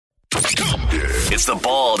It's the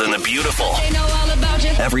bald and the beautiful.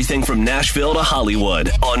 Everything from Nashville to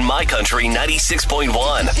Hollywood on My Country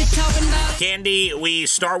 96.1. Cande, we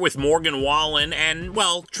start with Morgan Wallen and,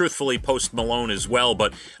 well, truthfully, Post Malone as well,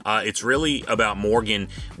 but it's really about Morgan,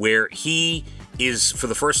 where he is, for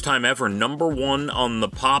the first time ever, number one on the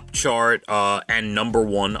pop chart and number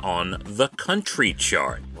one on the country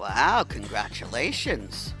chart. Wow,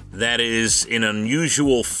 congratulations. That is an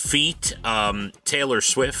unusual feat. Taylor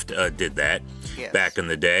Swift did that back in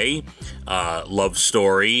the day. Love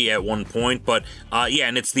Story at one point. But, yeah,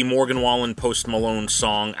 and it's the Morgan Wallen Post Malone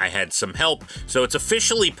song, I Had Some Help. So it's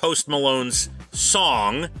officially Post Malone's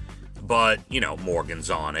song, but, you know, Morgan's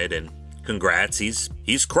on it, and congrats.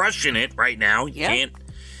 He's crushing it right now. You can't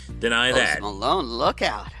deny that. Post Malone, look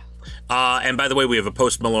out. And by the way, we have a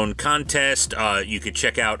Post Malone contest. You could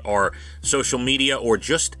check out our social media or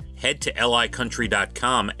just head to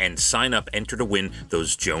licountry.com and sign up, enter to win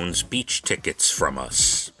those Jones Beach tickets from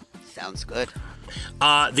us. Sounds good.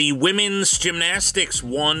 The women's gymnastics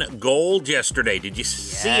won gold yesterday. Did you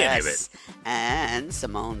see any of it? And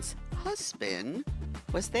Simone's husband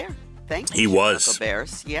was there. Thank you. He was. Chicago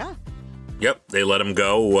Bears. Yeah. Yep, they let him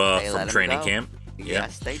go from training camp.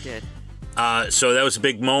 Yes, they did. So that was a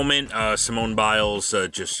big moment. Simone Biles,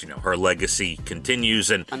 just, you know, her legacy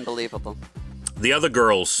continues. And unbelievable. The other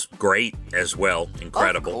girls, great as well.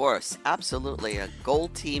 Incredible. Of course. Absolutely. A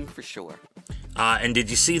gold team for sure. And did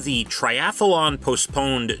you see the triathlon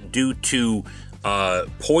postponed due to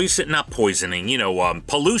pollution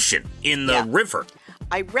in the river?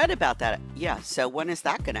 I read about that. Yeah. So when is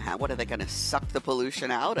that going to happen? What, are they going to suck the pollution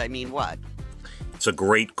out? I mean, what? It's a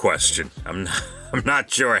great question. I'm not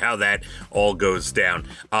sure how that all goes down.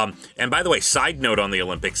 And by the way, side note on the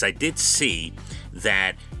Olympics, I did see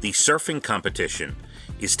that the surfing competition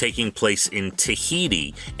is taking place in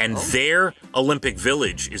Tahiti, and their Olympic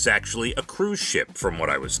Village is actually a cruise ship, from what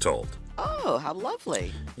I was told. Oh, how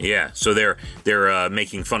lovely. Yeah, so they're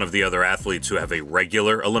making fun of the other athletes who have a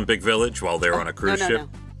regular Olympic Village while they're on a cruise ship.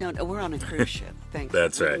 No, we're on a cruise ship. Thanks.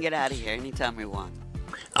 That's right. We can get out of here anytime we want.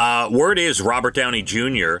 Word is Robert Downey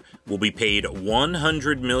Jr. will be paid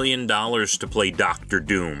 $100 million to play Dr.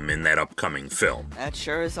 Doom in that upcoming film. That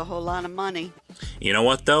sure is a whole lot of money. You know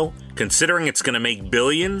what, though? Considering it's going to make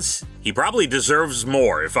billions, he probably deserves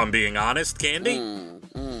more, if I'm being honest, Cande.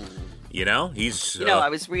 You know, he's... I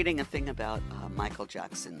was reading a thing about Michael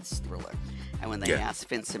Jackson's Thriller, and when they asked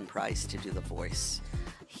Vincent Price to do the voice,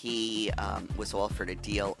 he was offered a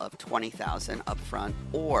deal of $20,000 up front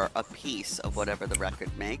or a piece of whatever the record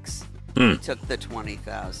makes. He took the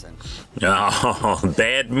 $20,000. Oh,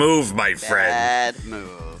 bad move, my friend.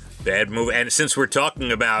 Bad move. And since we're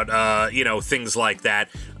talking about, things like that,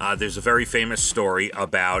 there's a very famous story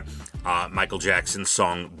about Michael Jackson's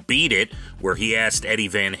song Beat It, where he asked Eddie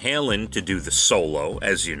Van Halen to do the solo,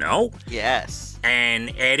 as you know. Yes.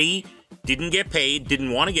 And Eddie didn't get paid,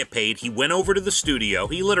 didn't want to get paid. He went over to the studio.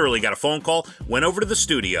 He literally got a phone call, went over to the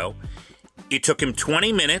studio. It took him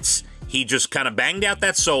 20 minutes. He just kind of banged out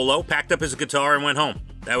that solo, packed up his guitar, and went home.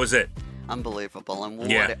 That was it. Unbelievable.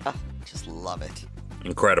 And just love it.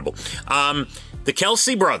 Incredible. The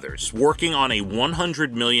Kelsey brothers working on a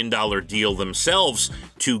 $100 million deal themselves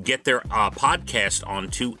to get their podcast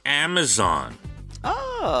onto Amazon.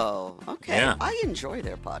 Oh, okay. Yeah. I enjoy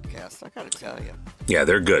their podcast, I gotta tell you. Yeah,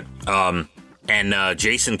 they're good. And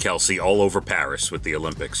Jason Kelsey all over Paris with the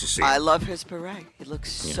Olympics, you see. I love his beret. He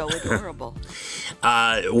looks so adorable.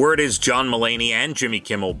 Word is John Mulaney and Jimmy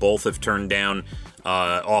Kimmel both have turned down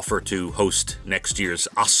offer to host next year's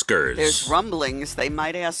Oscars. There's rumblings they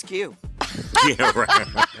might ask you. Yeah,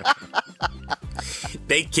 right.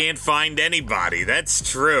 They can't find anybody. That's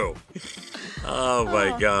true. Oh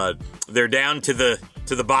my God. They're down to the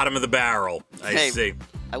bottom of the barrel. I see.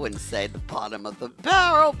 I wouldn't say the bottom of the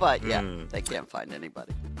barrel, but yeah, they can't find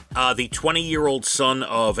anybody. The 20-year-old son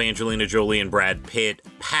of Angelina Jolie and Brad Pitt,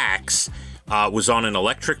 Pax, was on an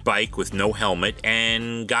electric bike with no helmet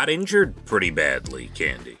and got injured pretty badly,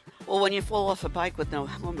 Cande. Well, when you fall off a bike with no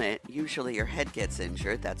helmet, usually your head gets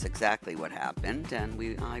injured. That's exactly what happened,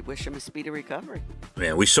 and I wish him a speedy recovery.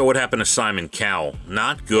 Yeah, we saw what happened to Simon Cowell.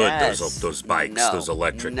 Not good, those bikes, those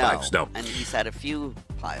electric bikes. No. And he's had a few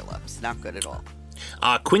pileups. Not good at all.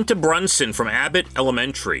 Quinta Brunson from Abbott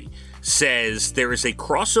Elementary says there is a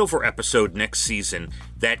crossover episode next season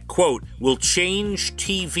that, quote, will change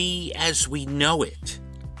TV as we know it.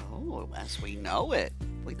 Oh, as we know it.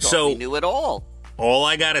 We thought we knew it all. All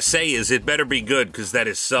I gotta say is it better be good, because that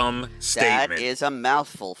is some statement. That is a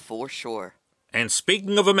mouthful for sure. And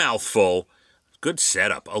speaking of a mouthful, good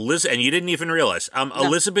setup. And you didn't even realize.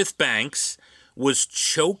 Elizabeth Banks was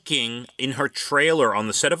choking in her trailer on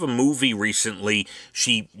the set of a movie recently.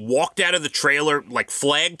 She walked out of the trailer, like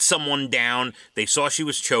flagged someone down. They saw she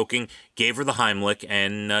was choking, gave her the Heimlich,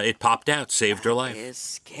 and it popped out, saved her life. It is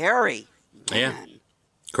scary. Man. Yeah.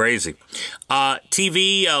 Crazy.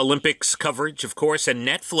 TV, Olympics coverage, of course, and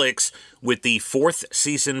Netflix with the 4th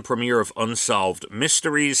season premiere of Unsolved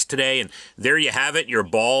Mysteries today. And there you have it, your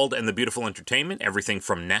bald and the beautiful entertainment, everything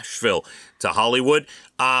from Nashville to Hollywood.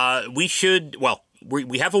 We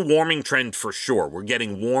have a warming trend for sure. We're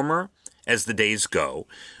getting warmer as the days go.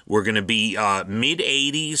 We're going to be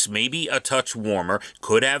mid-80s, maybe a touch warmer.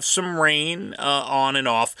 Could have some rain on and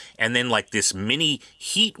off. And then like this mini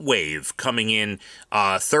heat wave coming in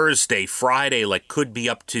Thursday, Friday, like could be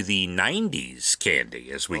up to the 90s, Cande,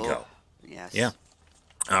 as we go. Yes. Yeah.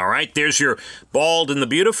 All right, there's your bald and the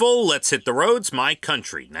beautiful. Let's hit the roads. My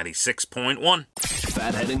Country, 96.1.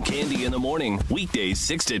 Phathead and Cande in the morning, weekdays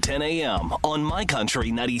 6 to 10 a.m. on My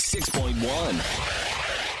Country 96.1.